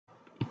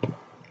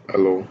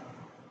Hello,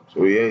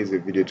 so here is a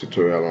video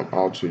tutorial on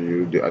how to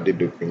use the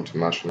Adedoku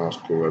International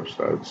School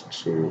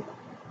website to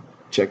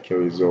check your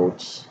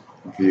results,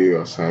 view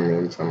your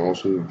assignments, and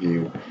also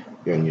view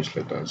your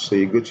newsletters. So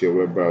you go to your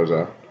web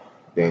browser,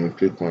 then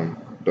click on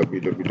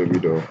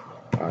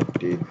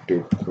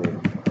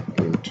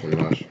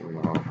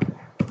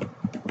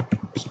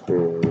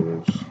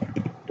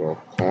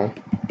www.adedokuinternationalschools.com,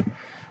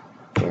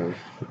 then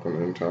click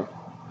on enter.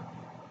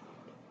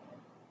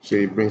 So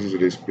it brings you to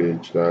this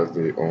page. That's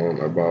the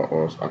About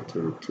Us,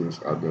 activities,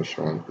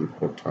 admission,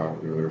 e-portal,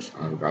 news,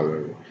 and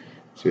gallery.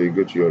 So you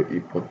go to your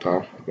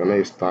e-portal. You're not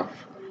a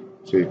staff,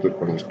 so you click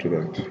on the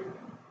student.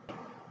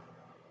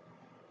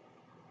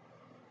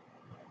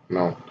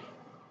 Now,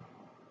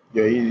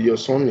 your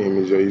surname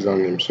is your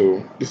username.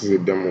 So this is a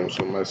demo.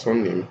 So my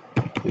surname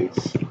is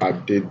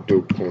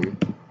Adedokun,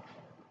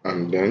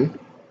 and then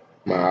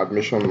my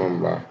admission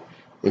number.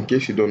 In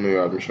case you don't know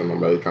your admission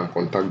number, you can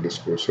contact the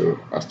school so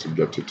as to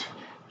get it.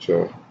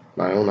 So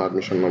my own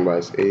admission number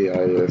is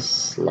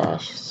AIS/COL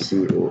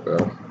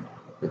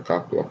in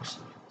cap locks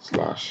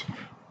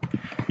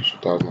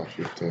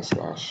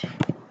 /2015/.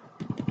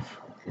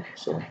 Okay,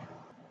 so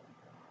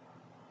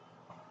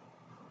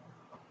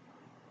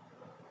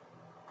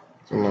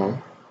now,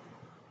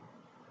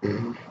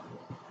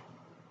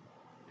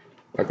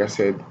 like I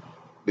said,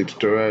 the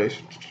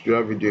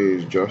tutorial video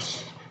is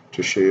just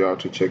to show you how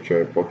to check your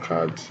report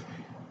cards,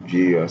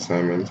 view your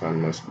assignments,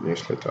 and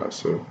newsletters.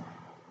 So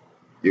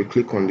you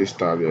click on this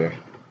tab here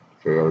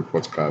for your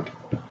report card.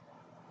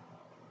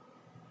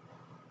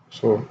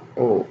 So,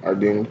 I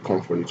didn't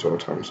come for the third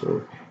time,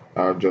 so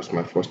I'll just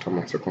my first time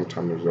and second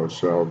time results.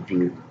 So I'll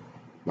view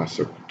my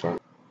second time.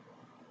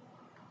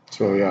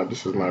 So yeah,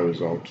 this is my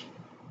result.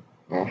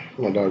 Oh,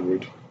 not that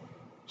good.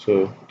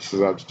 So this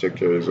is how to check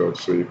your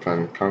results. So you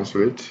can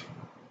cancel it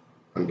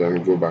and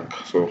then go back.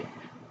 So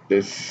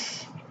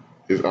this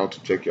is how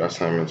to check your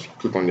assignments.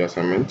 Click on the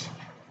assignment.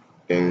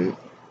 Then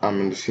I'm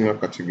in the senior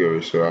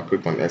category, so I'll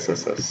click on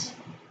SSS.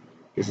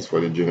 This is for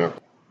the junior.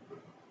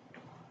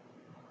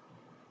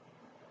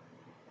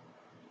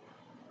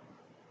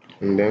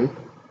 And then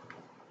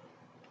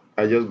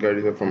I just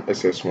graduated from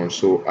SS1,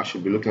 so I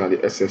should be looking at the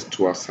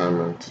SS2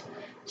 assignment.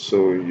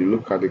 So you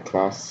look at the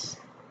class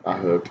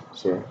ahead.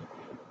 So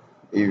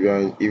if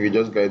you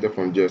just graduated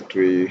from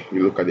GS3,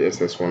 you look at the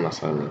SS1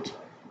 assignment.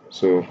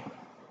 So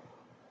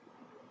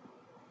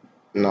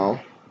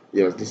now,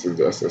 yes, this is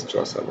the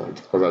SS2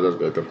 assignment because I just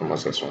graduated from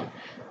SS1,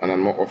 and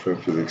I'm not offering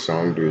physics, so I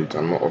won't do it.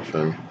 I'm not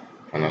offering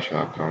financial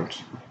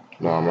accounts.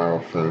 Nor am I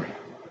offering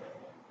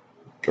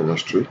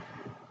chemistry,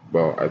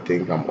 but I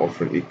think I'm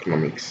offering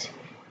economics.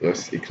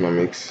 Yes,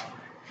 economics,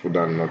 food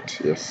and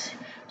nut. Yes.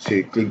 So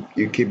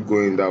you keep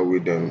going that way,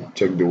 then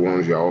check the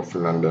ones you are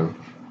offering and then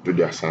do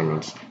the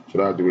assignments. So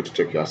that's the way to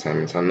check your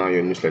assignments. And now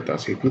your newsletter.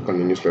 So you click on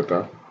the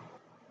newsletter,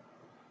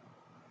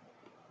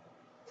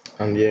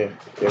 and here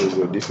is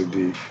this is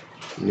the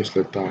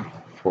newsletter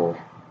for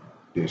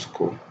the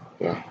school.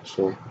 Yeah.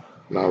 So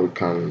now I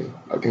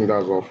think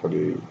that's all for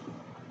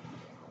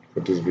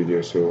this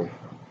video. So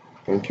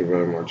thank you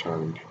very much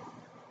and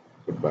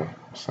goodbye.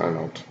 Sign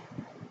out.